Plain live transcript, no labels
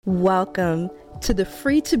Welcome to the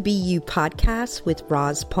Free to Be You podcast with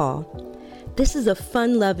Roz Paul. This is a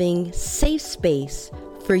fun-loving, safe space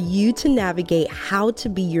for you to navigate how to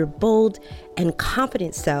be your bold and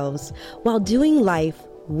confident selves while doing life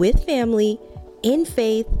with family, in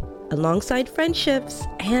faith, alongside friendships,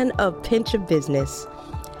 and a pinch of business.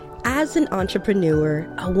 As an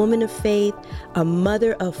entrepreneur, a woman of faith, a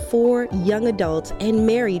mother of 4 young adults, and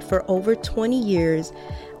married for over 20 years,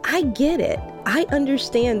 I get it. I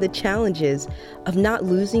understand the challenges of not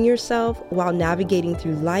losing yourself while navigating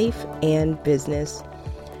through life and business.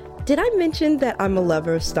 Did I mention that I'm a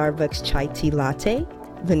lover of Starbucks chai tea latte?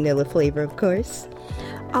 Vanilla flavor, of course.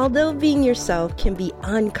 Although being yourself can be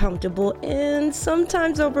uncomfortable and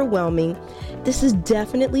sometimes overwhelming, this is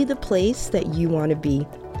definitely the place that you want to be.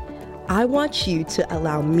 I want you to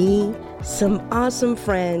allow me, some awesome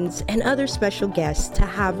friends, and other special guests to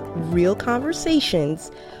have real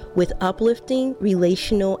conversations with uplifting,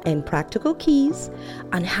 relational, and practical keys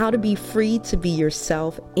on how to be free to be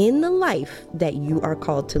yourself in the life that you are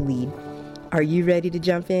called to lead. Are you ready to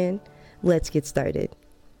jump in? Let's get started.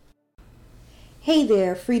 Hey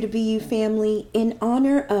there, Free to Be You family. In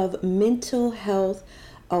honor of Mental Health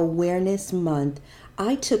Awareness Month,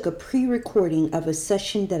 I took a pre-recording of a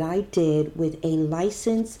session that I did with a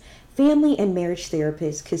licensed family and marriage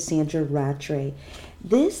therapist, Cassandra Rattray.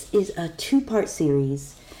 This is a 2-part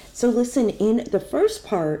series. So listen, in the first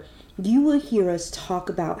part, you will hear us talk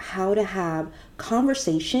about how to have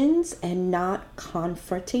conversations and not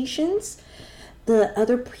confrontations. The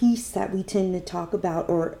other piece that we tend to talk about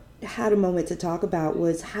or had a moment to talk about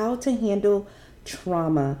was how to handle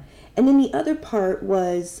trauma. And then the other part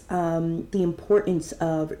was the importance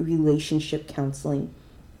of relationship counseling.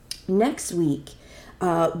 Next week,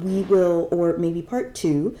 we will, or maybe part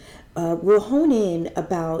 2, we'll hone in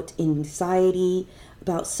about anxiety,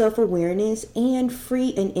 about self-awareness, and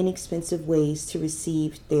free and inexpensive ways to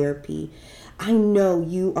receive therapy. I know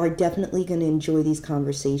you are definitely going to enjoy these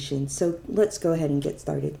conversations. So let's go ahead and get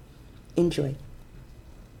started. Enjoy.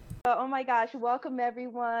 Oh my gosh, welcome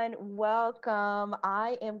everyone. Welcome.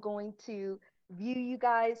 I am going to view you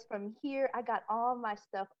guys from here. I got all my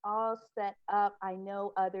stuff all set up. I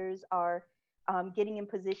know others are getting in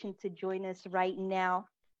position to join us right now.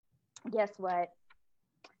 Guess what?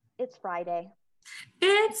 It's Friday.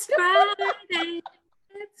 It's Friday.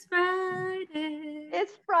 It's Friday.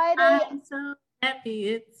 It's Friday. I'm so happy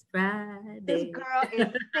it's Friday. This girl is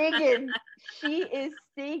singing. She is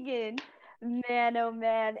singing. Man, oh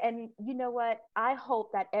man. And you know what? I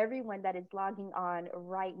hope that everyone that is logging on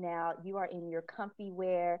right now, you are in your comfy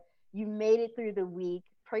wear. You made it through the week.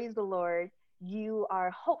 Praise the Lord. You are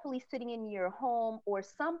hopefully sitting in your home, or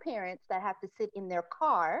some parents that have to sit in their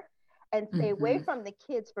car and stay away from the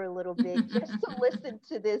kids for a little bit just to listen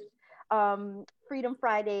to this Freedom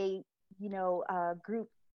Friday, group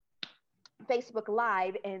Facebook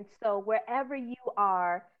Live. And so wherever you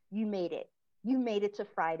are, you made it. You made it to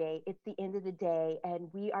Friday. It's the end of the day, and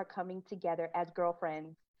we are coming together as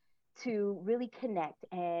girlfriends to really connect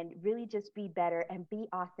and really just be better and be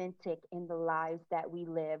authentic in the lives that we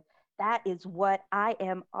live. That is what I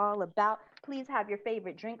am all about. Please have your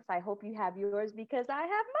favorite drinks. I hope you have yours because I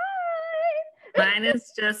have mine. Mine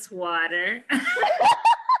is just water.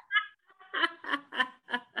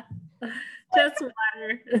 Just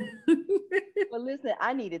water. Well, listen,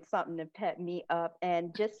 I needed something to pep me up.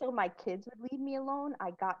 And just so my kids would leave me alone,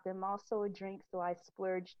 I got them also a drink. So I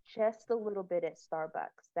splurged just a little bit at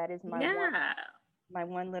Starbucks. That is my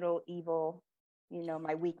one little evil,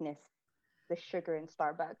 my weakness, the sugar in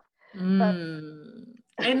Starbucks.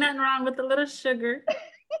 Ain't nothing wrong with a little sugar.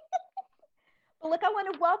 But look, I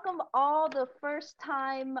want to welcome all the first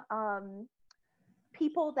time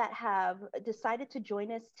people that have decided to join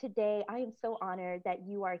us today. I am so honored that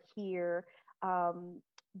you are here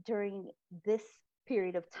during this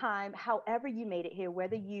period of time. However you made it here,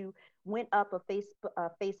 whether you went up a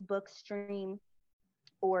Facebook stream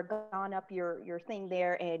or gone up your thing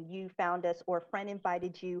there and you found us, or a friend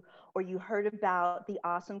invited you, or you heard about the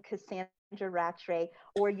awesome Cassandra Rattray,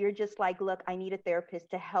 or you're just like, look, I need a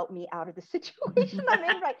therapist to help me out of the situation I'm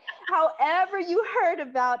in, right? However you heard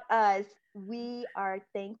about us, we are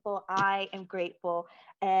thankful. I am grateful.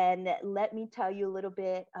 And let me tell you a little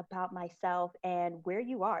bit about myself and where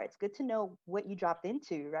you are. It's good to know what you dropped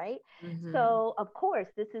into, right? So, of course,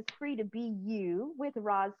 this is Free to Be You with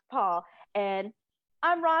Roz Paul. And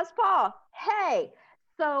I'm Roz Paul. Hey,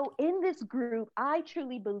 so in this group, I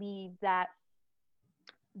truly believe that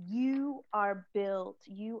you are built,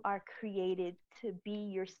 you are created to be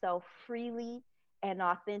yourself freely and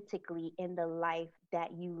authentically in the life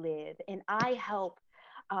that you live. And I help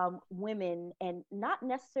women, and not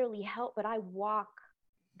necessarily help, but I walk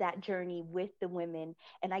that journey with the women,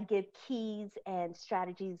 and I give keys and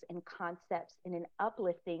strategies and concepts in an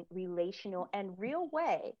uplifting, relational, and real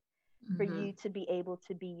way for you to be able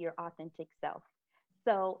to be your authentic self.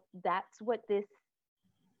 So that's what this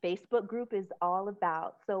Facebook group is all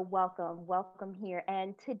about. So welcome here.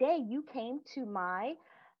 And today you came to my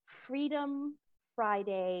Freedom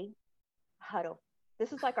Friday huddle.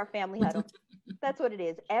 This is like our family huddle. That's what it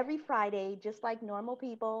is. Every Friday, just like normal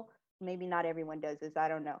people, maybe not everyone does this, I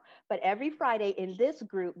don't know. But every Friday in this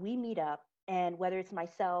group, we meet up. And whether it's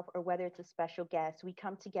myself or whether it's a special guest, we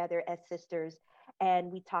come together as sisters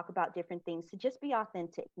and we talk about different things to just be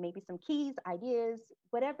authentic, maybe some keys, ideas,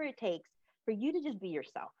 whatever it takes for you to just be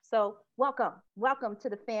yourself. So welcome to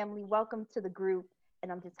the family, welcome to the group,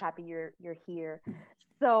 and I'm just happy you're here.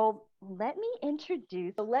 So let me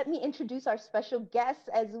introduce our special guests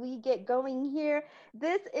as we get going here.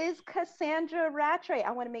 This is Cassandra Rattray.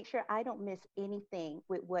 I want to make sure I don't miss anything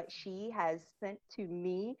with what she has sent to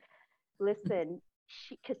me. Listen,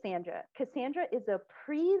 Cassandra is a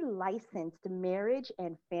pre-licensed marriage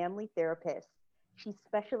and family therapist. She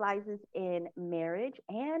specializes in marriage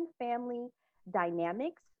and family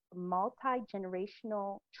dynamics,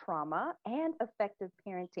 multi-generational trauma, and effective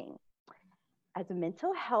parenting. As a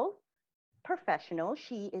mental health professional,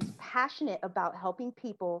 she is passionate about helping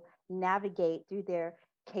people navigate through their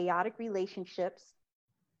chaotic relationships,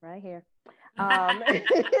 right here,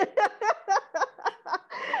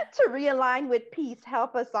 to realign with peace.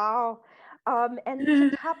 Help us all. And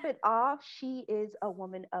to top it off, she is a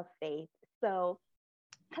woman of faith. So,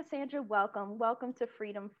 Cassandra, welcome to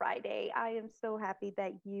Freedom Friday. I am so happy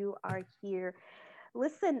that you are here.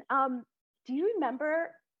 Listen, do you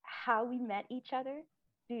remember how we met each other?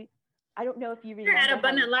 I don't know if you remember. You're at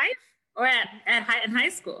Abundant Life or in high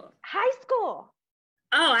school? High school.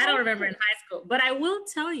 Oh, I don't remember in high school, but I will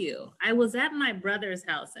tell you, I was at my brother's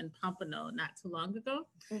house in Pompano not too long ago,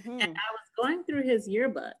 and I was going through his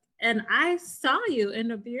yearbook, and I saw you in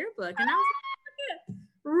the yearbook, and I was like, look at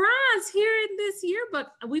Roz here in this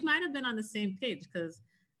yearbook. We might have been on the same page because,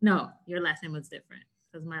 no, your last name was different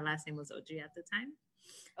because my last name was OG at the time.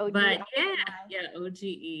 OG, but yeah,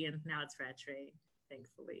 OGE, and now it's Rattray,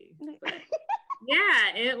 thankfully. But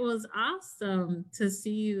yeah, it was awesome to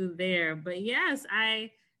see you there. But yes,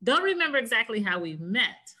 I don't remember exactly how we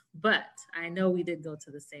met, but I know we did go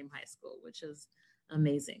to the same high school, which is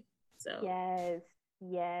amazing. So yes,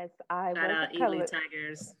 I shout was out Ely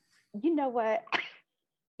Tigers. You know what?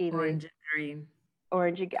 Orange and green.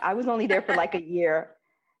 Orange. I was only there for like a year.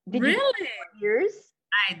 Did really? You years?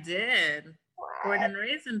 I did. Born and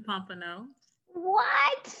raised in Pompano.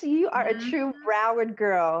 What? You are a true Broward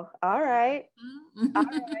girl. All right. All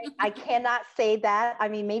right. I cannot say that. I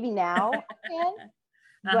mean, maybe now I can,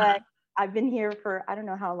 but I've been here for, I don't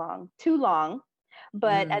know how long, too long.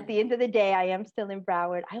 But at the end of the day, I am still in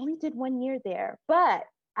Broward. I only did 1 year there. But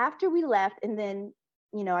after we left and then,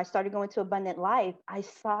 I started going to Abundant Life, I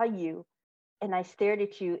saw you and I stared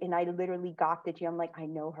at you and I literally gawked at you. I'm like, I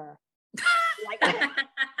know her. Like,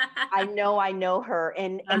 I know her.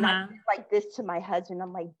 And I did like this to my husband.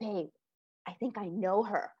 I'm like, babe, I think I know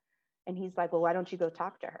her. And he's like, well, why don't you go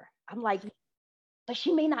talk to her? I'm like, but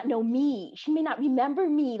she may not know me. She may not remember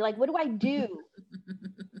me. Like, what do I do?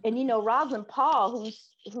 And Rosalind Paul,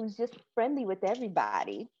 who's just friendly with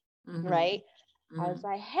everybody, right? I was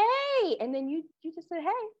like, hey. And then you just said,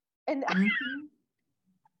 hey. And I'm like,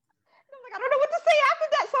 I don't know what to say after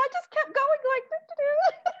that. So I just kept going.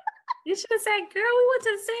 You should have said, girl, we went to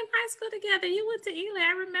the same high school together. You went to Ely.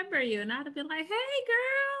 I remember you. And I'd have been like, hey,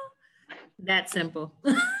 girl. That simple.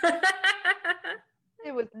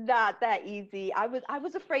 It was not that easy. I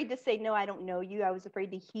was afraid to say, no, I don't know you. I was afraid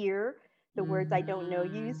to hear the words, I don't know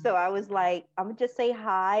you. So I was like, I'm going to just say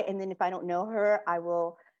hi. And then if I don't know her, I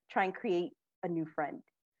will try and create a new friend.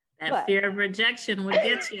 That fear of rejection would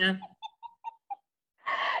get you.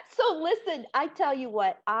 So listen, I tell you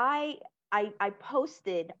what, I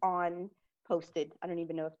posted, I don't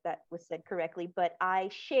even know if that was said correctly, but I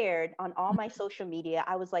shared on all my social media.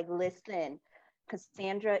 I was like, listen,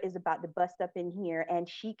 Cassandra is about to bust up in here and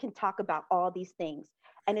she can talk about all these things.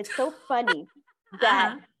 And it's so funny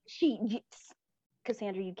that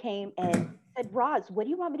Cassandra, you came and said, Roz, what do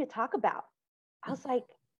you want me to talk about? I was like,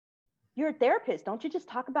 you're a therapist. Don't you just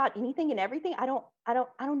talk about anything and everything? I don't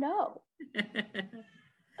know.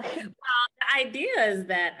 Well, the idea is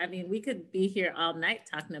that, we could be here all night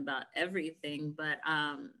talking about everything, but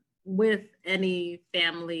with any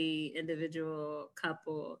family, individual,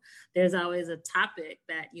 couple, there's always a topic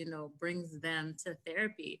that, brings them to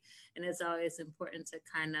therapy. And it's always important to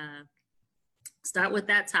kind of start with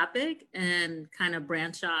that topic and kind of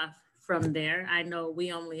branch off from there. I know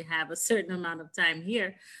we only have a certain amount of time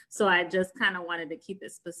here, so I just kind of wanted to keep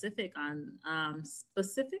it specific on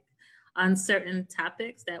certain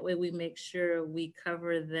topics. That way we make sure we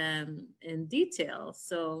cover them in detail.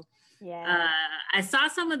 So I saw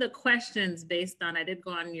some of the questions based on, I did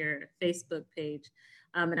go on your Facebook page,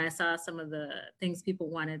 and I saw some of the things people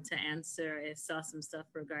wanted to answer. I saw some stuff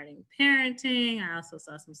regarding parenting. I also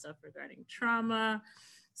saw some stuff regarding trauma.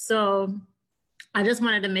 So I just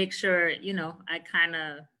wanted to make sure, you know, I kind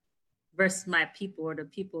of versed my people, or the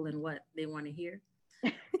people, in what they want to hear.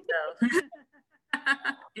 So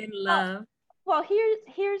in love. Well,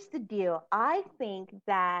 here's the deal. I think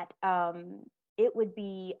that it would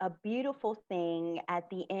be a beautiful thing at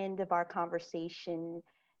the end of our conversation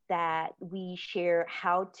that we share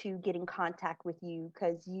how to get in contact with you,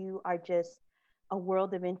 because you are just a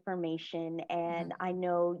world of information. And I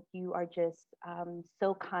know you are just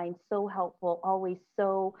so kind, so helpful, always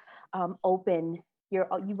so open.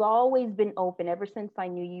 You've always been open ever since I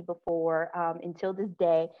knew you before, until this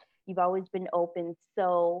day. You've always been open.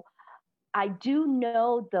 So I do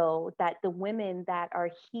know, though, that the women that are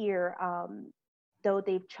here, though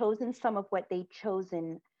they've chosen some of what they've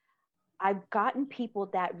chosen, I've gotten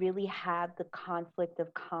people that really have the conflict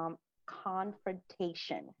of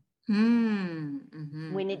confrontation.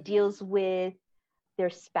 When it deals with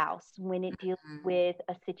their spouse, when it deals with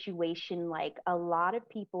a situation, like a lot of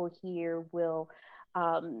people here will,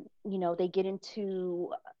 you know, they get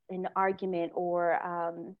into an argument or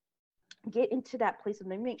get into that place. Let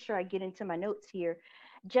me make sure I get into my notes here.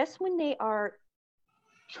 Just when they are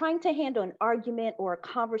trying to handle an argument or a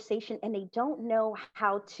conversation and they don't know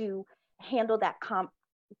how to handle that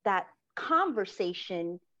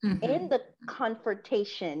conversation in the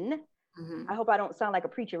confrontation. I hope I don't sound like a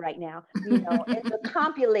preacher right now, you know, in the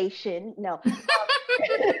compilation, no.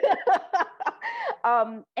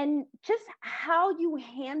 And just how you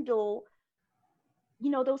handle,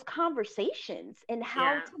 you know, those conversations, and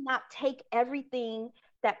how to not take everything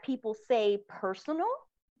that people say personal,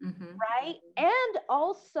 right? And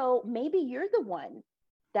also maybe you're the one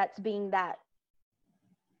that's being that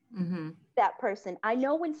person. I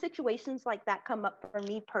know when situations like that come up for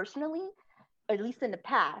me personally, at least in the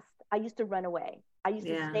past, I used to run away. I used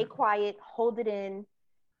to stay quiet, hold it in,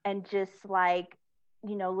 and just, like,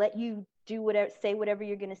 you know, let you do whatever, say whatever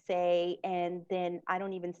you're going to say. And then I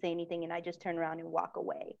don't even say anything, and I just turn around and walk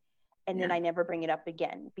away. And then I never bring it up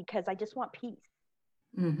again, because I just want peace.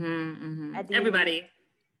 Everybody.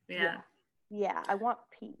 Yeah, I want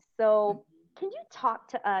peace. So can you talk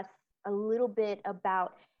to us a little bit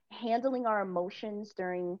about handling our emotions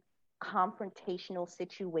during confrontational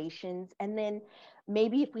situations? And then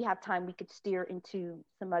maybe if we have time, we could steer into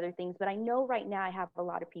some other things. But I know right now I have a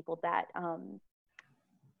lot of people that,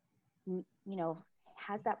 you know,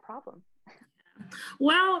 has that problem.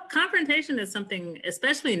 Well, confrontation is something,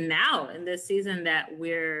 especially now in this season that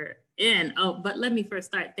we're in. Oh, but let me first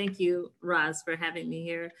start. Thank you, Roz, for having me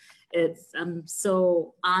here. I'm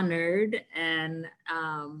so honored and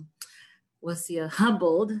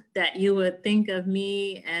humbled that you would think of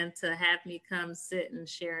me and to have me come sit and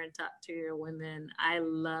share and talk to your women. I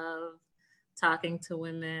love talking to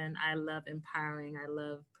women. I love empowering. I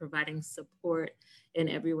love providing support in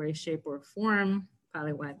every way, shape, or form.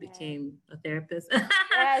 Probably why I became a therapist.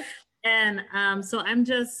 Yes. And so I'm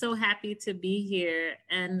just so happy to be here,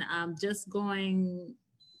 and just going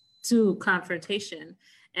to confrontation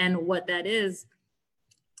and what that is.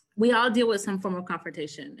 We all deal with some form of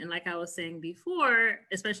confrontation. And like I was saying before,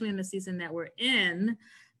 especially in the season that we're in,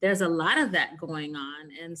 there's a lot of that going on.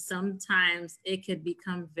 And sometimes it could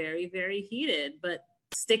become very, very heated. But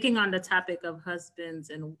sticking on the topic of husbands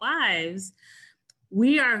and wives,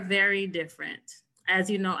 we are very different. As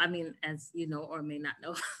you know, or may not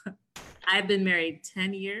know, I've been married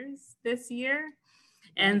 10 years this year.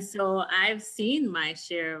 And so I've seen my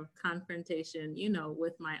share of confrontation, you know,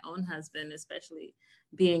 with my own husband, especially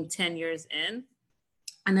being 10 years in.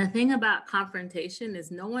 And the thing about confrontation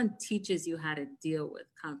is no one teaches you how to deal with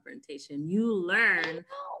confrontation. You learn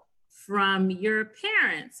from your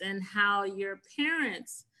parents and how your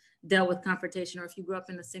parents dealt with confrontation, or if you grew up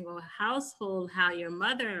in a single household, how your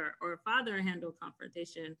mother or father handled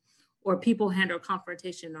confrontation, or people handle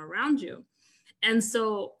confrontation around you. And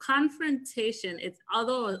so confrontation,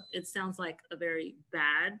 although it sounds like a very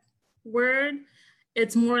bad word,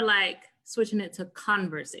 it's more like switching it to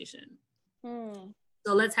conversation.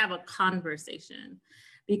 So let's have a conversation,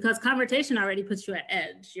 because confrontation already puts you at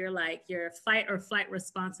edge. You're like, your fight or flight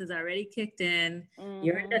response is already kicked in.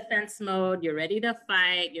 You're in defense mode. You're ready to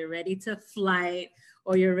fight. You're ready to flight.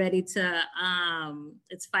 or you're ready to,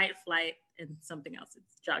 it's fight, flight, and something else.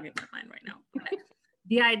 It's jogging my mind right now. But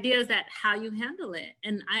the idea is that how you handle it.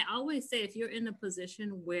 And I always say, if you're in a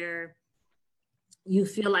position where you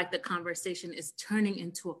feel like the conversation is turning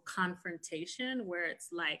into a confrontation, where it's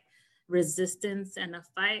like resistance and a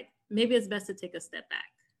fight, maybe it's best to take a step back.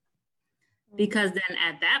 Because then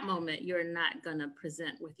at that moment, you're not going to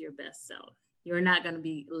present with your best self. You're not going to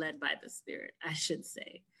be led by the Spirit, I should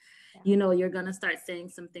say. Yeah. You know, you're going to start saying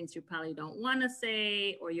some things you probably don't want to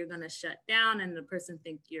say, or you're going to shut down and the person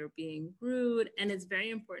thinks you're being rude. And it's very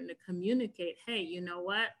important to communicate, hey, you know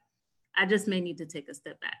what? I just may need to take a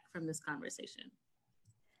step back from this conversation.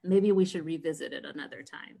 Maybe we should revisit it another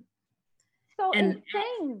time. So in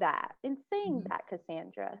saying that,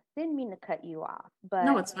 Cassandra, didn't mean to cut you off, but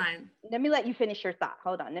no, it's fine. Let me let you finish your thought.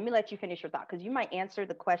 Hold on. Let me let you finish your thought because you might answer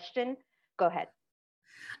the question. Go ahead.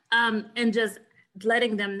 And just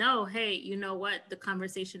letting them know, hey, you know what? The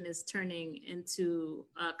conversation is turning into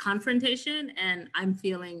a confrontation and I'm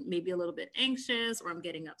feeling maybe a little bit anxious or I'm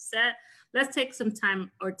getting upset. Let's take some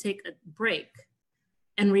time or take a break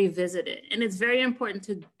and revisit it. And it's very important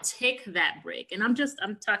to take that break. And I'm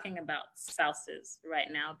talking about spouses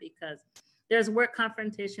right now because there's work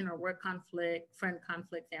confrontation or work conflict, friend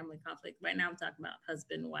conflict, family conflict. Right now I'm talking about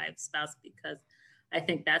husband, wife, spouse, because I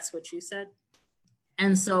think that's what you said.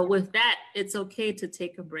 And so with that, it's okay to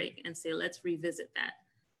take a break and say, let's revisit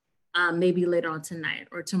that maybe later on tonight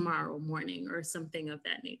or tomorrow morning or something of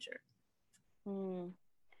that nature.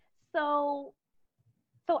 So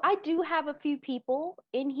I do have a few people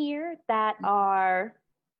in here that are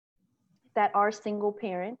single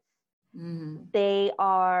parents. Mm-hmm. They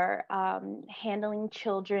are handling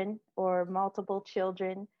children or multiple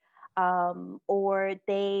children, or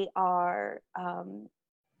they are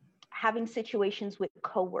having situations with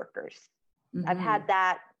coworkers. Mm-hmm. I've had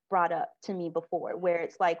that brought up to me before, where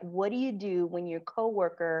it's like, what do you do when your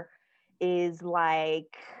coworker is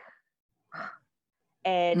like,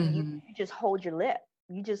 and you just hold your lip?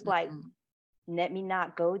 You just like, let me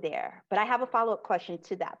not go there. But I have a follow-up question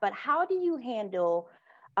to that. But how do you handle,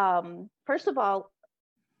 first of all,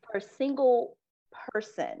 for a single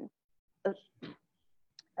person,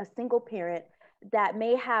 a single parent that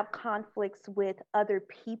may have conflicts with other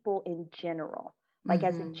people in general, like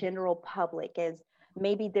as a general public, as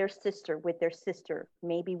maybe their sister with their sister,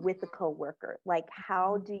 maybe with a coworker, like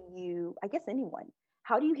how do you, I guess anyone,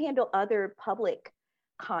 how do you handle other public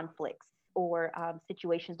conflicts or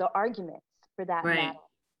situations or arguments for that matter?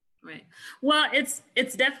 Right. Well, it's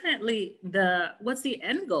definitely what's the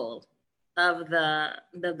end goal of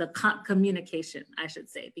the communication, I should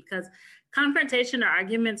say, because confrontation or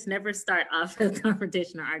arguments never start off as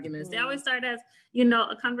confrontation or arguments. They always start as,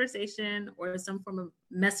 a conversation or some form of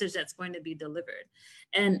message that's going to be delivered.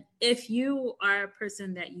 And if you are a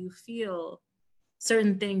person that you feel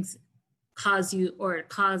certain things cause you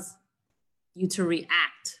to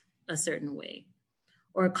react a certain way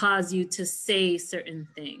or cause you to say certain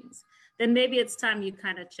things, then maybe it's time you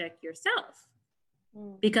kind of check yourself.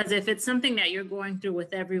 Because if it's something that you're going through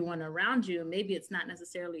with everyone around you, maybe it's not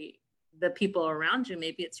necessarily the people around you,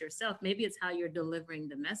 maybe it's yourself, maybe it's how you're delivering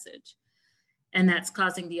the message. And that's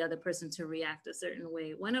causing the other person to react a certain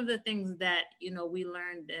way. One of the things that, we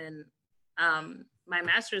learned in my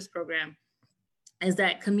master's program is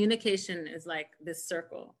that communication is like this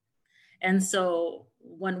circle. And so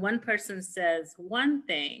when one person says one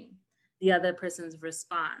thing, the other person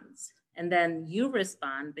responds. And then you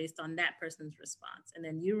respond based on that person's response. And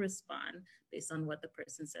then you respond based on what the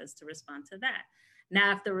person says to respond to that.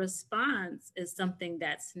 Now, if the response is something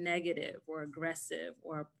that's negative or aggressive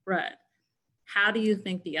or abrupt, how do you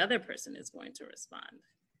think the other person is going to respond?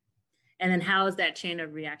 And then how is that chain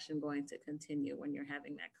of reaction going to continue when you're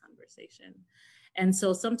having that conversation? And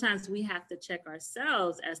so sometimes we have to check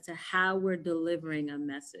ourselves as to how we're delivering a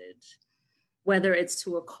message, whether it's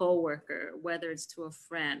to a coworker, whether it's to a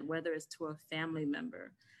friend, whether it's to a family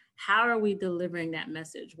member. How are we delivering that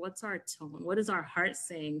message? What's our tone? What is our heart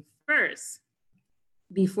saying first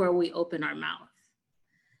before we open our mouth?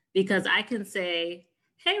 Because I can say,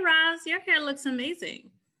 hey, Roz, your hair looks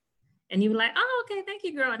amazing. And you're like, oh, okay, thank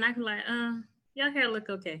you, girl. And I can like, your hair look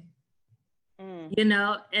okay. And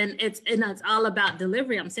it's all about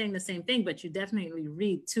delivery. I'm saying the same thing, but you definitely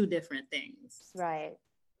read two different things. Right.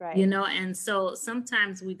 And so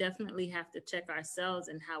sometimes we definitely have to check ourselves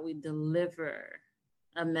and how we deliver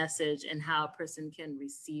a message and how a person can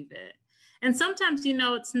receive it. And sometimes,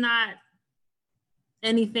 it's not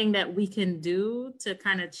anything that we can do to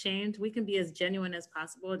kind of change. We can be as genuine as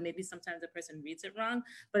possible. And maybe sometimes the person reads it wrong,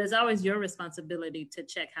 but it's always your responsibility to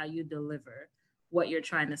check how you deliver what you're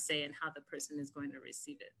trying to say and how the person is going to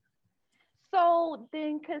receive it. So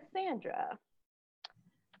then, Cassandra,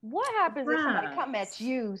 what happens if somebody come at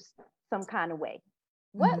you some kind of way?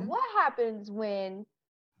 What happens when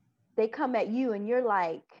they come at you and you're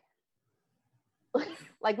like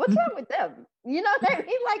what's wrong with them? You know what I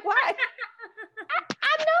mean? Like, why?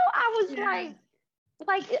 I know I was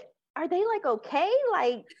like, are they like okay?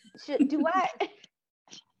 Like,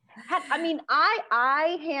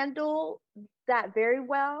 I handle that very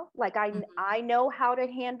well. Like I know how to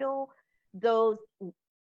handle those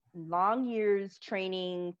long years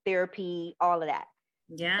training, therapy, all of that.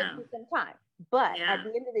 Yeah. Takes some time. But at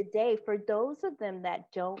the end of the day, for those of them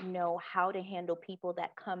that don't know how to handle people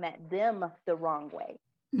that come at them the wrong way,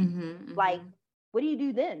 like, what do you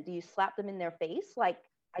do then? Do you slap them in their face? Like,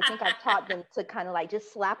 I think I've taught them to kind of like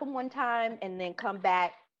just slap them one time and then come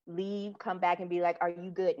back and be like, are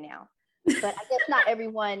you good now? But I guess not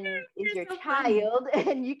everyone is your child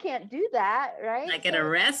and you can't do that, right? Like get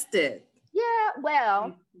arrested. Yeah,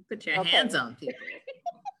 well. You put your hands on people.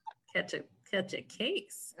 Catch a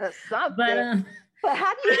case. Something. But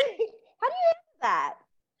how do you answer that?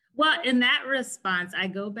 Well, in that response, I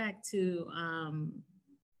go back to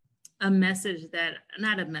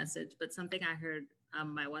something I heard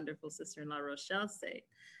my wonderful sister-in-law Rochelle say,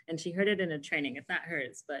 and she heard it in a training. It's not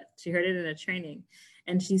hers, but she heard it in a training.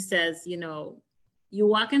 And she says, you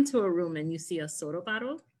walk into a room and you see a soda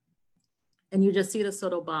bottle, and you just see the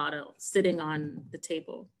soda bottle sitting on the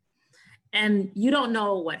table. And you don't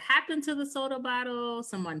know what happened to the soda bottle.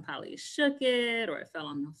 Someone probably shook it or it fell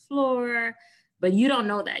on the floor, but you don't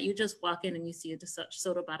know that. You just walk in and you see a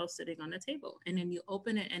soda bottle sitting on the table, and then you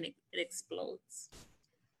open it and it explodes.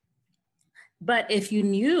 But if you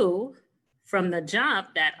knew from the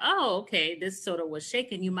jump that, okay, this soda was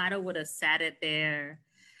shaken, you might have would have sat it there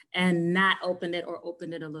and not opened it, or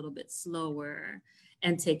opened it a little bit slower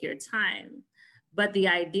and take your time. But the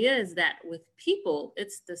idea is that with people,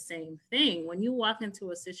 it's the same thing. When you walk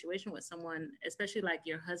into a situation with someone, especially like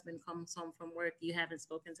your husband comes home from work, you haven't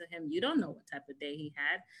spoken to him, you don't know what type of day he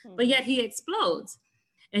had, but yet he explodes.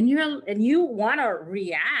 And you want to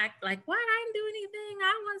react like, what? I didn't do anything.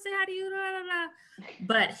 I want to say hi to you. Blah, blah, blah.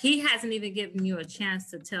 But he hasn't even given you a chance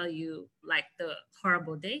to tell you like the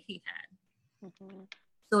horrible day he had.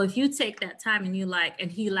 So if you take that time and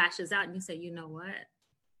and he lashes out and you say, you know what?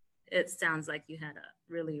 It sounds like you had a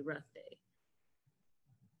really rough day.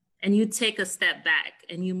 And you take a step back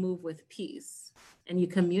and you move with peace and you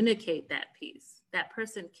communicate that peace. That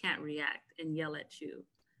person can't react and yell at you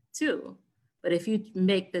too. But if you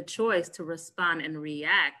make the choice to respond and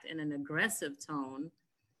react in an aggressive tone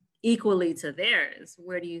equally to theirs,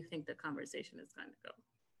 where do you think the conversation is going to go?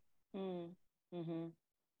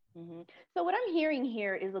 So what I'm hearing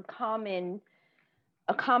here is a common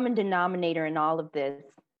denominator in all of this.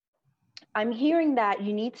 I'm hearing that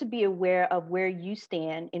you need to be aware of where you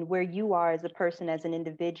stand and where you are as a person, as an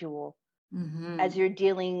individual, as you're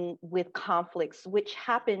dealing with conflicts, which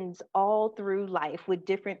happens all through life with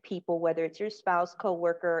different people, whether it's your spouse,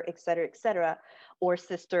 coworker, et cetera, or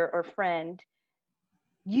sister or friend.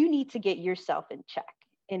 You need to get yourself in check,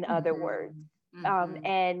 in other words.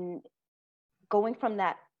 And going from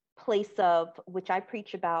that place of, which I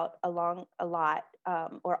preach about a lot,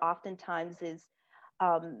 or oftentimes is,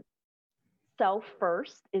 self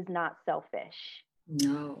first is not selfish.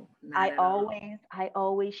 No, I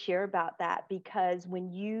always share about that, because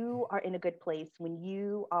when you are in a good place, when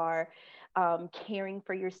you are caring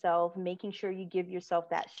for yourself, making sure you give yourself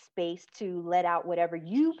that space to let out whatever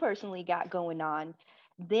you personally got going on,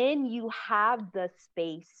 then you have the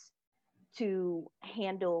space to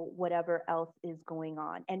handle whatever else is going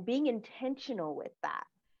on, and being intentional with that.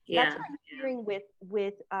 That's what I'm hearing with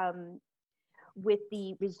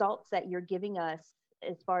the results that you're giving us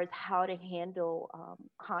as far as how to handle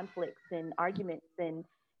conflicts and arguments and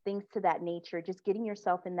things to that nature. Just getting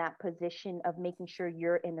yourself in that position of making sure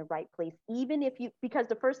you're in the right place, even if because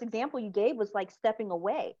the first example you gave was like stepping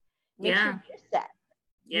away. Make sure you're set,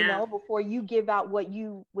 before you give out what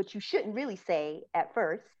you shouldn't really say at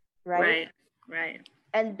first, right? Right.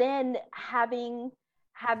 And then having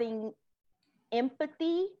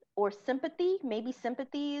empathy or sympathy. Maybe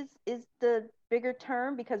sympathy is the bigger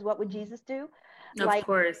term, because what would Jesus do? Of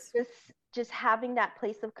course. Just having that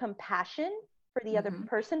place of compassion for the other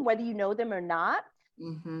person, whether you know them or not.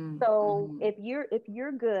 So if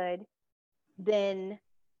you're good, then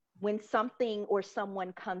when something or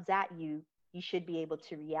someone comes at you, you should be able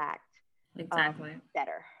to react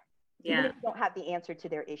better. Even if you don't have the answer to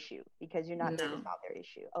their issue, because you're not there to solve their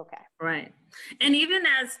issue. Okay. Right. And even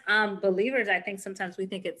as believers, I think sometimes we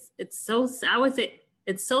think it's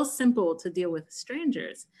It's so simple to deal with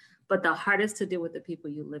strangers, but the hardest to deal with the people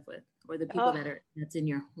you live with, or the people that's in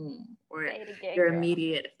your home, or your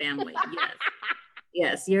immediate family. Yes.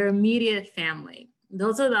 Yes, your immediate family.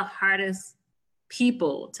 Those are the hardest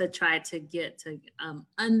people to try to get to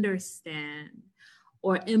understand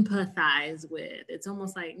or empathize with. It's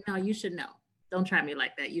almost like, no, you should know. Don't try me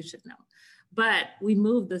like that. You should know. But we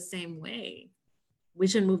move the same way. We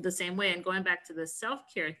should move the same way. And going back to the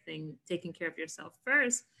self-care thing, taking care of yourself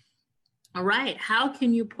first. All right, how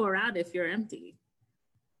can you pour out if you're empty?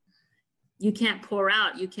 You can't pour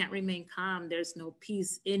out. You can't remain calm. There's no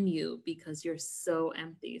peace in you because you're so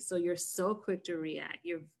empty. So you're so quick to react.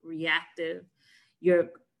 You're reactive. You're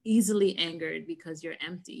easily angered because you're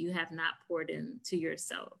empty. You have not poured into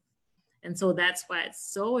yourself. And so that's why it's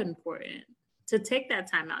so important to take that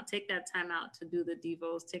time out. Take that time out to do the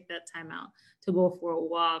devos. Take that time out to go for a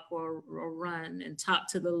walk or a run and talk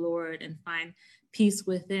to the Lord and find peace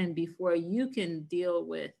within before you can deal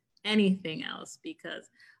with anything else. Because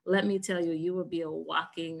let me tell you, you will be a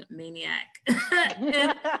walking maniac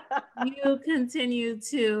if you continue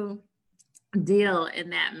to deal in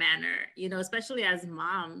that manner, you know, especially as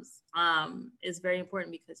moms. It's very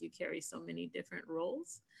important because you carry so many different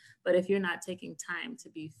roles. But if you're not taking time to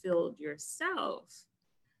be filled yourself,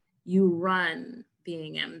 you run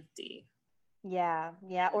being empty. Yeah.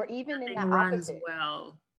 Or even Nothing in that runs opposite.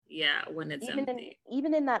 Well, yeah, when it's empty.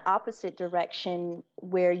 Even in that opposite direction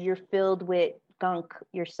where you're filled with gunk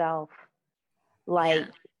yourself, like,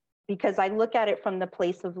 because I look at it from the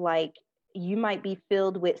place of like, you might be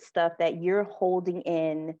filled with stuff that you're holding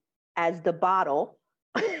in as the bottle.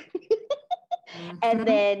 And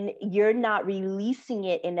then you're not releasing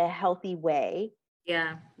it in a healthy way.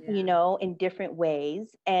 Yeah. You know, in different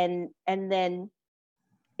ways. And then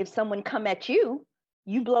if someone come at you,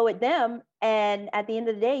 you blow at them. And at the end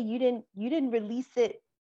of the day, you didn't release it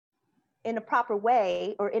in a proper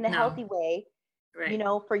way or in a healthy way, you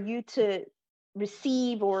know, for you to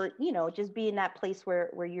receive or, you know, just be in that place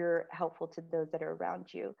where you're helpful to those that are around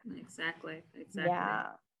you. Exactly. Yeah.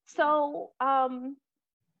 So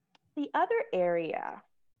the other area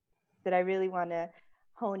that I really want to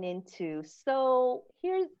hone into. So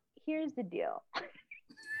here's the deal.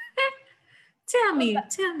 Tell me,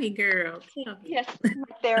 girl. Tell me. Yes,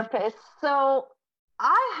 my therapist. So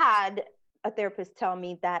I had a therapist tell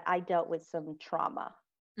me that I dealt with some trauma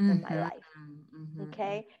in my life.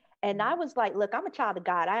 Okay. And I was like, look, I'm a child of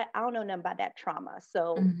God. I don't know nothing about that trauma.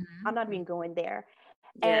 So I'm not even going there.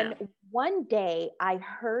 And one day I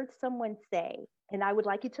heard someone say, and I would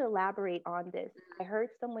like you to elaborate on this. I heard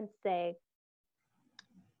someone say,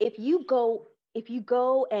 if you go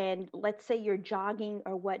and let's say you're jogging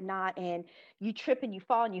or whatnot, and you trip and you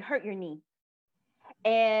fall and you hurt your knee,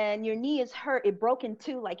 and your knee is hurt, it broke in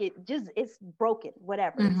two, like it's broken,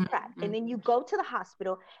 whatever, it's cracked. And then you go to the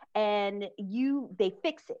hospital and they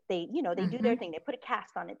fix it. They do their thing. They put a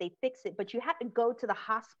cast on it, they fix it, but you have to go to the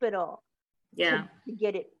hospital to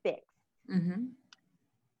get it fixed.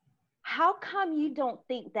 How come you don't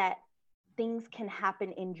think that things can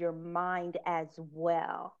happen in your mind as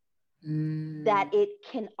well? That it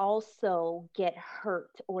can also get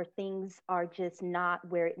hurt, or things are just not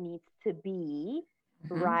where it needs to be,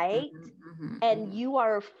 right? And you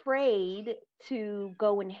are afraid to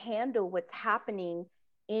go and handle what's happening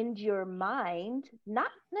in your mind, not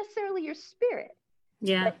necessarily your spirit,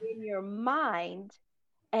 but in your mind,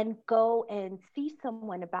 and go and see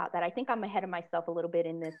someone about that. I think I'm ahead of myself a little bit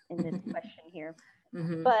in this question here,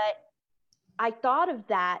 but I thought of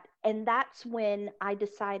that, and that's when I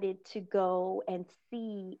decided to go and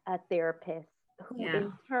see a therapist who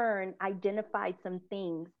in turn identified some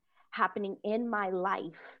things happening in my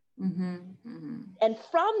life. And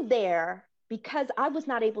from there, because I was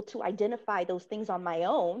not able to identify those things on my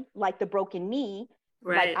own, like the broken knee,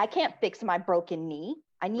 like I can't fix my broken knee.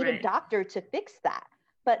 I need a doctor to fix that.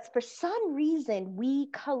 But for some reason, we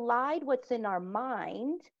collide what's in our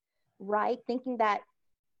mind, right? Thinking that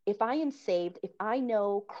if I am saved, if I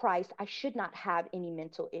know Christ, I should not have any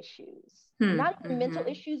mental issues. Not even mental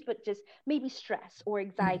issues, but just maybe stress or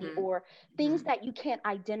anxiety or things that you can't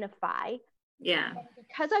identify. And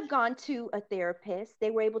because I've gone to a therapist, they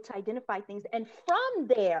were able to identify things. And from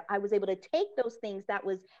there, I was able to take those things that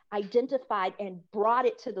was identified and brought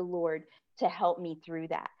it to the Lord to help me through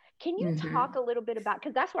that. Can you talk a little bit about,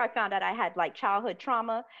 because that's where I found out I had like childhood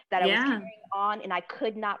trauma that I was carrying on, and I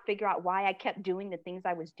could not figure out why I kept doing the things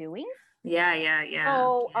I was doing.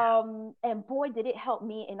 So, and boy, did it help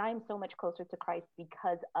me. And I'm so much closer to Christ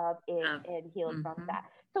because of it and healed from that.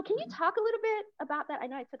 So can you talk a little bit about that? I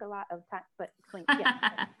know I took a lot of time, but explain.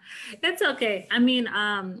 Yeah. It's okay. I mean,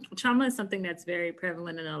 trauma is something that's very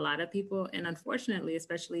prevalent in a lot of people. And unfortunately,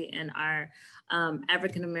 especially in our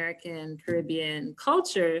African American Caribbean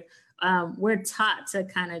culture, we're taught to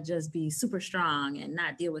kind of just be super strong and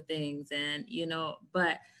not deal with things. And,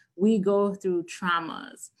 but we go through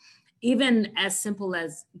traumas, even as simple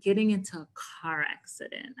as getting into a car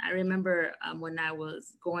accident. I remember when I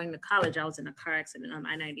was going to college, I was in a car accident on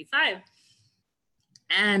I-95.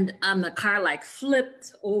 And the car like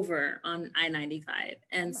flipped over on I-95.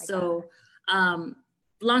 And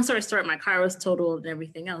long story short, my car was totaled and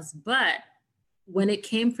everything else. But when it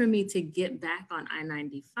came for me to get back on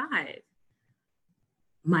I-95,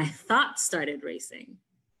 my thoughts started racing.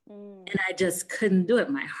 And I just couldn't do it.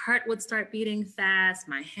 My heart would start beating fast.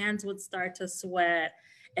 My hands would start to sweat.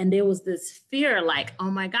 And there was this fear like,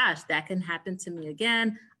 oh my gosh, that can happen to me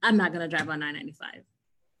again. I'm not going to drive on I-95.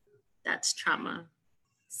 That's trauma.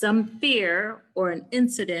 Some fear or an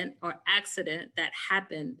incident or accident that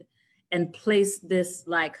happened and placed this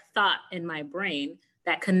like thought in my brain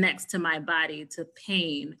that connects to my body, to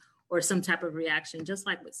pain or some type of reaction, just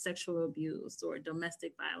like with sexual abuse or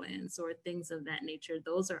domestic violence or things of that nature.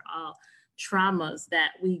 Those are all traumas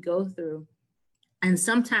that we go through. And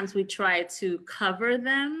sometimes we try to cover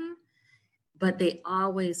them, but they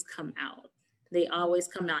always come out. They always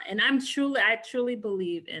come out. And I truly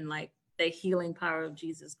believe in like the healing power of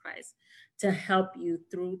Jesus Christ to help you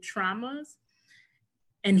through traumas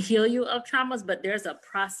and heal you of traumas. But there's a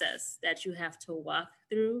process that you have to walk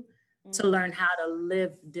through to learn how to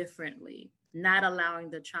live differently, not allowing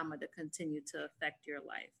the trauma to continue to affect your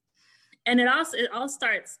life. And it all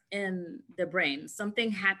starts in the brain. Something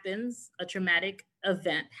happens, a traumatic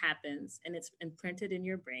event happens, and it's imprinted in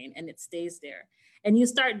your brain and it stays there. And you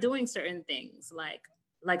start doing certain things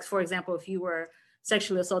like for example, if you were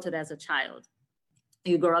sexually assaulted as a child,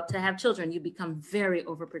 you grow up to have children, you become very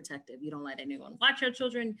overprotective. You don't let anyone watch your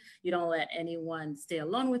children. You don't let anyone stay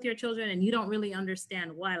alone with your children. And you don't really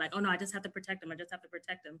understand why, like, oh no, I just have to protect them. I just have to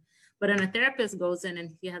protect them. But then a therapist goes in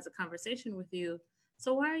and he has a conversation with you.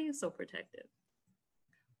 So why are you so protective?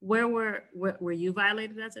 Where were you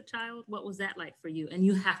violated as a child? What was that like for you? And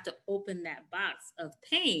you have to open that box of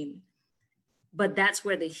pain, but that's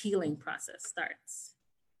where the healing process starts.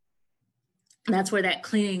 That's where that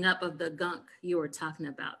cleaning up of the gunk you were talking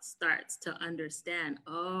about starts, to understand,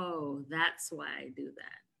 oh, that's why I do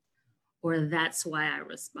that. Or that's why I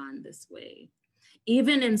respond this way.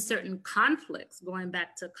 Even in certain conflicts, going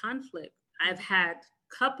back to conflict, I've had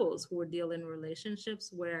couples who are dealing in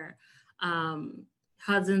relationships where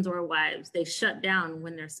husbands or wives, they shut down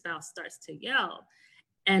when their spouse starts to yell.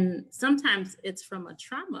 And sometimes it's from a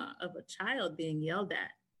trauma of a child being yelled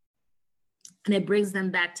at. And it brings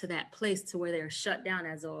them back to that place to where they're shut down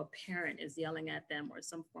as though a parent is yelling at them or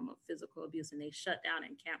some form of physical abuse, and they shut down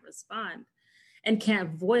and can't respond and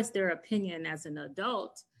can't voice their opinion as an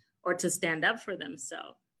adult or to stand up for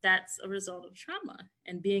themselves. That's a result of trauma,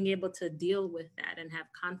 and being able to deal with that and have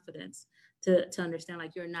confidence to understand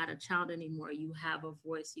like you're not a child anymore. You have a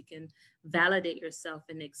voice. You can validate yourself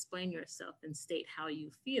and explain yourself and state how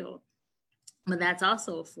you feel. But that's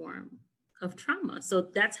also a form of trauma. So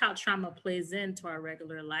that's how trauma plays into our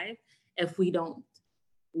regular life if we don't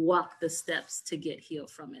walk the steps to get healed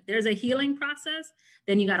from it. There's a healing process,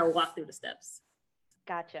 then you got to walk through the steps.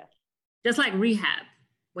 Gotcha. Just like rehab.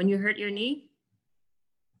 When you hurt your knee,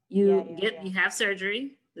 you have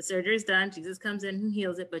surgery. The surgery is done. Jesus comes in and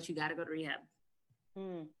heals it, but you got to go to rehab.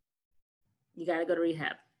 You got to go to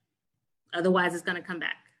rehab. Otherwise, it's going to come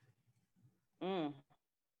back.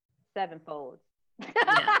 Sevenfold.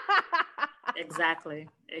 Yeah. Exactly.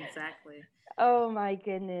 Oh my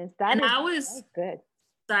goodness. And I always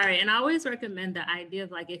recommend the idea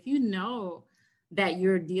of like, if you know that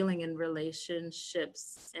you're dealing in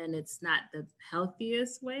relationships and it's not the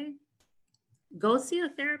healthiest way, go see a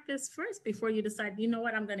therapist first before you decide, you know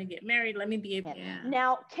what, I'm going to get married. Let me be able. Yeah.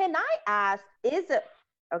 Now, can I ask,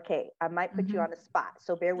 okay, I might put you on the spot,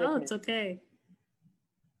 so bear with me. Oh, it's okay.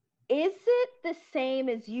 Is it the same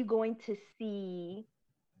as you going to see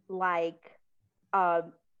like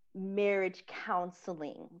marriage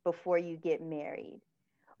counseling before you get married?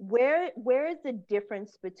 Where is the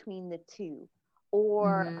difference between the two?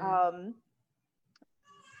 Or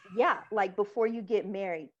like before you get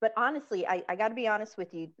married. But honestly, I got to be honest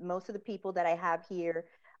with you, most of the people that I have here,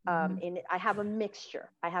 and I have a mixture.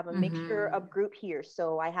 I have a mixture of group here.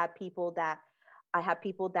 So I have people that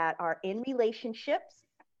are in relationships.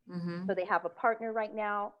 So they have a partner right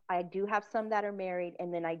now. I do have some that are married,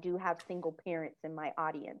 and then I do have single parents in my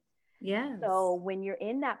audience. Yes. So when you're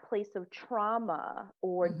in that place of trauma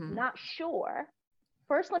or not sure,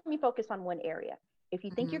 first let me focus on one area. If you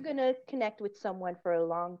think you're going to connect with someone for a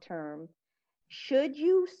long term, should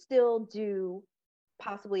you still do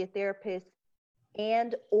possibly a therapist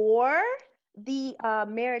and or the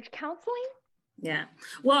marriage counseling? Yeah.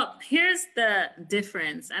 Well, here's the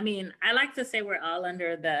difference. I mean, I like to say we're all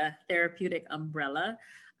under the therapeutic umbrella,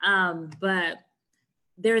 but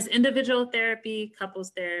there's individual therapy,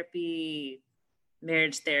 couples therapy,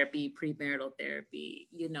 marriage therapy, premarital therapy,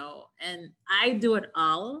 you know, and I do it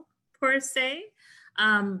all per se.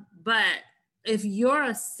 But if you're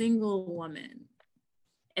a single woman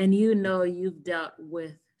and you know you've dealt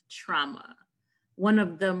with trauma, one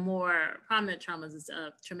of the more prominent traumas is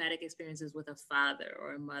traumatic experiences with a father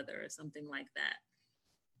or a mother or something like that.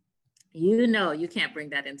 You know, you can't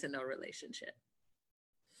bring that into no relationship.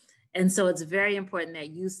 And so it's very important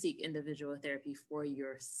that you seek individual therapy for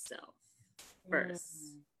yourself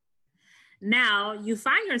first. Now, you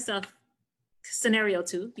find yourself, scenario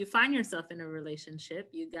 2, you find yourself in a relationship.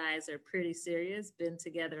 You guys are pretty serious, been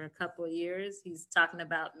together a couple of years. He's talking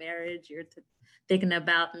about marriage. You're thinking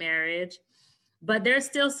about marriage. But there's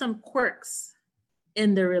still some quirks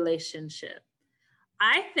in the relationship.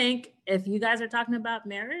 I think if you guys are talking about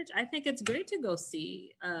marriage, I think it's great to go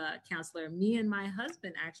see a counselor. Me and my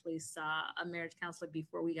husband actually saw a marriage counselor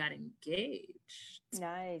before we got engaged.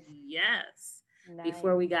 Nice. Yes. Nice.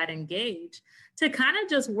 Before we got engaged, to kind of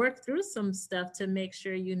just work through some stuff to make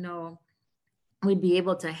sure, you know, we'd be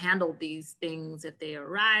able to handle these things if they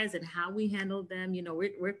arise and how we handle them. You know, we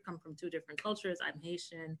come from 2 different cultures. I'm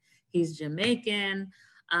Haitian, he's Jamaican.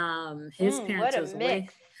 His parents was way.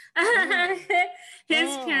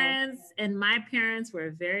 His parents and my parents were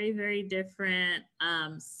very, very different.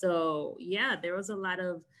 So yeah, there was a lot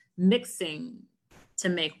of mixing to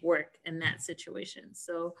make work in that situation.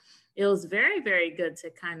 So it was very, very good to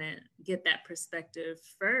kind of get that perspective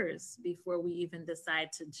first before we even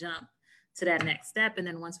decide to jump to that next step. And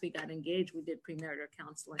then once we got engaged, we did premarital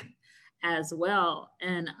counseling as well.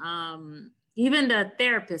 And even the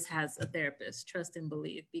therapist has a therapist, trust and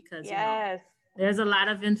believe, because you know, there's a lot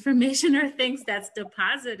of information or things that's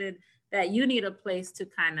deposited that you need a place to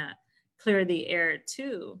kind of clear the air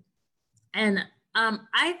too. And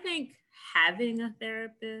I think having a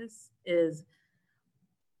therapist is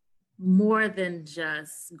more than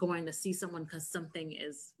just going to see someone because something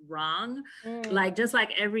is wrong. Like, just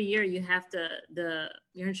like every year you have to,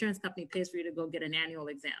 your insurance company pays for you to go get an annual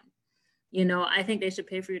exam. You know, I think they should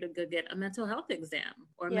pay for you to go get a mental health exam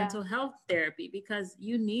or mental health therapy, because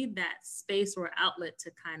you need that space or outlet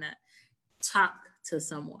to kind of talk to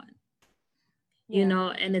someone. You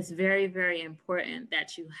know, and it's very, very important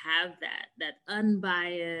that you have that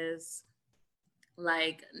unbiased,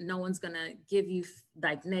 like no one's gonna give you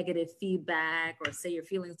like negative feedback or say your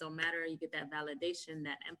feelings don't matter. You get that validation,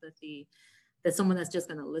 that empathy, that someone that's just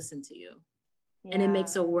gonna listen to you. And it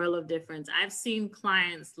makes a world of difference. I've seen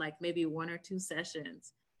clients like maybe 1 or 2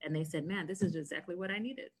 sessions and they said, man, this is exactly what I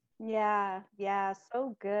needed. Yeah,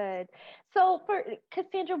 so good. So for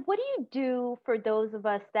Cassandra, what do you do for those of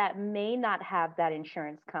us that may not have that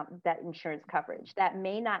insurance coverage, that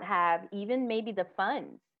may not have even maybe the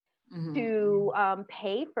funds to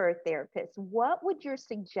pay for a therapist? What would your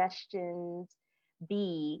suggestions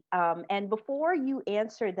be? And before you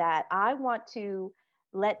answer that, I want to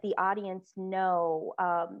let the audience know,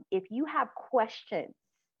 if you have questions,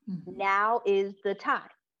 now is the time.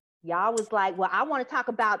 Y'all was like, well, I want to talk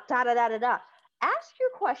about da-da-da-da-da. Ask your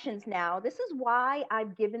questions now. This is why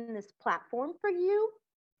I've given this platform for you.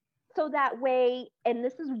 So that way, and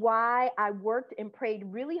this is why I worked and prayed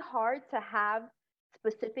really hard to have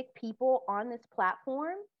specific people on this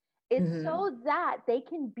platform. It's so that they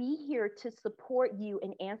can be here to support you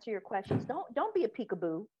and answer your questions. Don't be a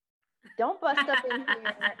peekaboo. Don't bust up in here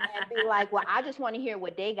and be like, well, I just want to hear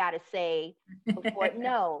what they got to say before.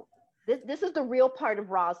 No. This is the real part of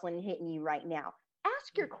Rosalind hitting you right now.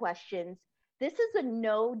 Ask your questions. This is a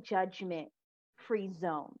no judgment free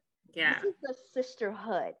zone. Yeah. This is a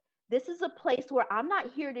sisterhood. This is a place where I'm not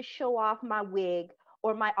here to show off my wig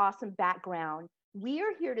or my awesome background. We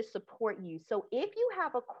are here to support you. So if you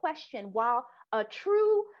have a question while a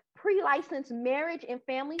true pre-licensed marriage and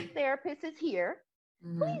family therapist is here,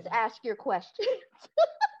 please ask your questions.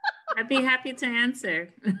 I'd be happy to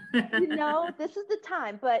answer. This is the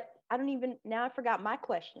time, but now I forgot my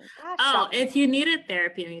question. Gosh, if you needed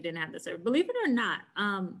therapy and you didn't have the service, believe it or not,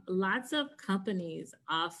 lots of companies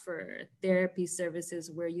offer therapy services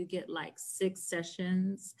where you get like 6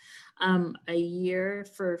 sessions a year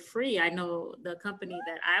for free. I know the company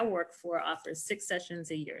that I work for offers 6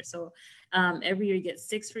 sessions a year. So every year you get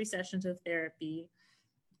 6 free sessions of therapy,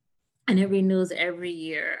 and it renews every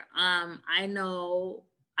year. I know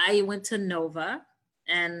I went to Nova,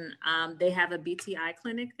 and they have a BTI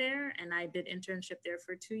clinic there, and I did internship there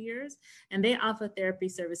for 2 years, and they offer therapy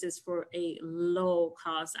services for a low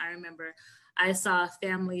cost. I remember I saw a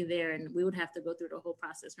family there, and we would have to go through the whole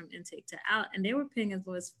process from intake to out, and they were paying as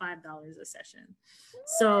low as $5 a session.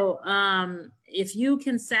 So if you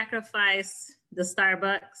can sacrifice the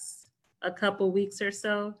Starbucks a couple weeks or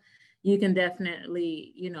so, you can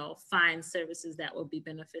definitely, find services that will be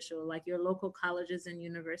beneficial. Like your local colleges and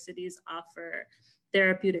universities offer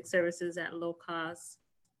therapeutic services at low cost.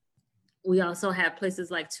 We also have places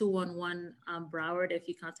like 211 Broward. If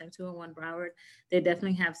you contact 211 Broward, they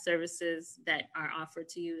definitely have services that are offered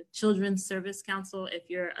to you. Children's Service Council, if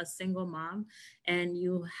you're a single mom and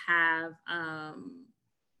you have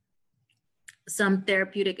some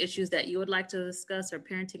therapeutic issues that you would like to discuss, or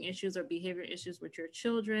parenting issues or behavior issues with your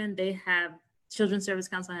children, they have Children's Service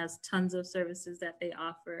Council has tons of services that they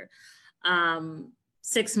offer.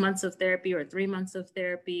 6 months of therapy or 3 months of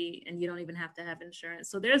therapy, and you don't even have to have insurance.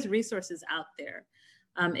 So there's resources out there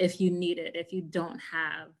if you need it, if you don't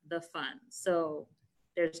have the funds. So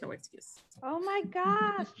there's no excuse. Oh my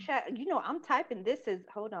gosh. I'm typing this as,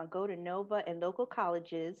 hold on, go to Nova and local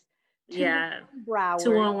colleges.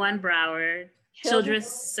 211 Broward. Children's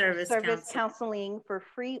Service Counseling for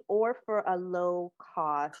free or for a low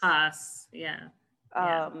cost.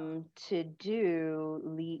 To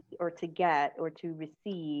do or to get or to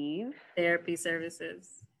receive therapy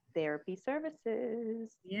services.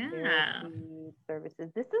 Yeah. Therapy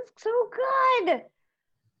services. This is so good.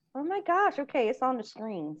 Oh my gosh. Okay, it's on the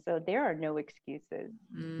screen. So there are no excuses.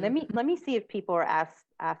 Let me see if people are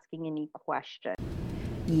asking any questions.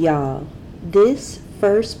 Y'all, this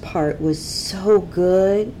first part was so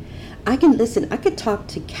good. I could talk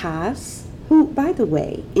to Cass, who, by the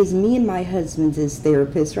way, is me and my husband's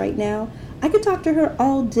therapist right now. I could talk to her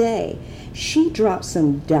all day. She dropped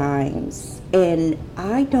some dimes, and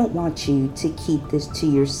I don't want you to keep this to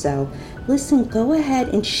yourself. Listen, go ahead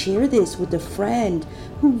and share this with a friend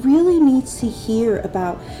who really needs to hear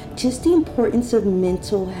about just the importance of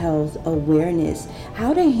mental health awareness,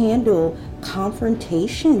 how to handle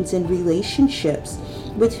confrontations in relationships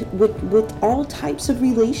with all types of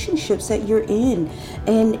relationships that you're in,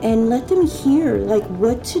 and let them hear like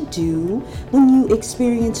what to do when you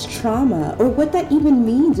experience trauma, or what that even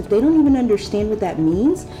means. If they don't even understand what that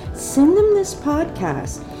means, send them this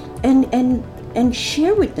podcast and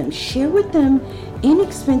share with them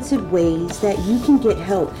inexpensive ways that you can get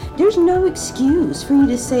help. There's no excuse for you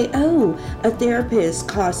to say, oh, a therapist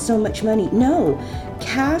costs so much money. No,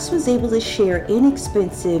 Cass was able to share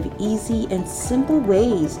inexpensive, easy, and simple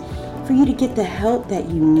ways for you to get the help that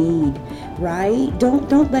you need, right?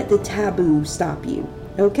 Don't let the taboo stop you,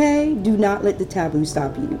 okay? Do not let the taboo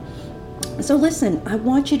stop you. So listen, I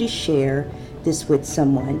want you to share this with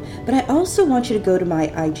someone, but I also want you to go to my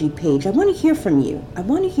IG page. I want to hear from you. I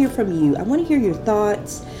want to hear your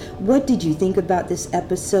thoughts. What did you think about this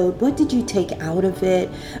episode? What did you take out of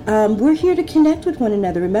it? We're here to connect with one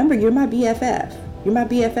another. Remember, you're my BFF. You're my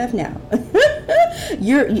BFF now.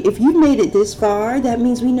 If you've made it this far, that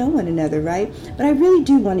means we know one another, right? But I really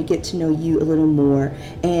do want to get to know you a little more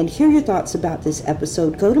and hear your thoughts about this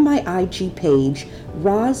episode. Go to my IG page,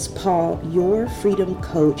 Roz Paul, Your Freedom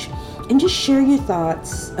Coach, and just share your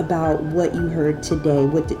thoughts about what you heard today.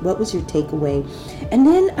 What was your takeaway? And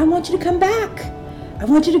then I want you to come back. I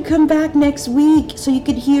want you to come back next week so you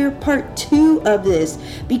could hear part 2 of this,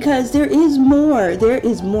 because there is more. There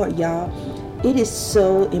is more, y'all. It is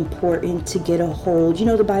so important to get a hold. You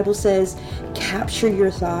know, the Bible says, capture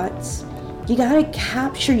your thoughts. You got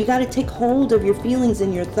to take hold of your feelings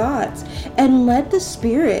and your thoughts and let the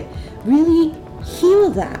Spirit really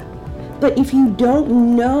heal that. But if you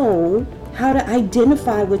don't know how to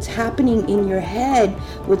identify what's happening in your head,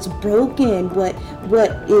 what's broken, what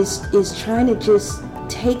is trying to just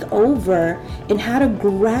take over, and how to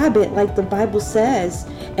grab it like the Bible says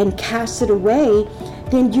and cast it away,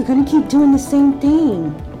 then you're going to keep doing the same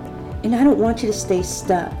thing. And I don't want you to stay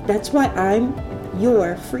stuck. That's why I'm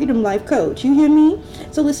your Freedom Life Coach. You hear me?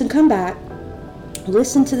 So listen, come back.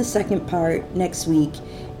 listen to the second part next week.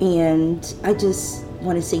 And I just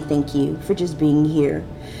want to say thank you for just being here.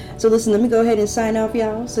 So listen, let me go ahead and sign off,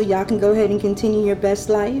 y'all, so y'all can go ahead and continue your best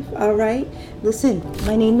life. All right? Listen,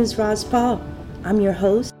 my name is Roz Paul. I'm your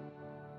host.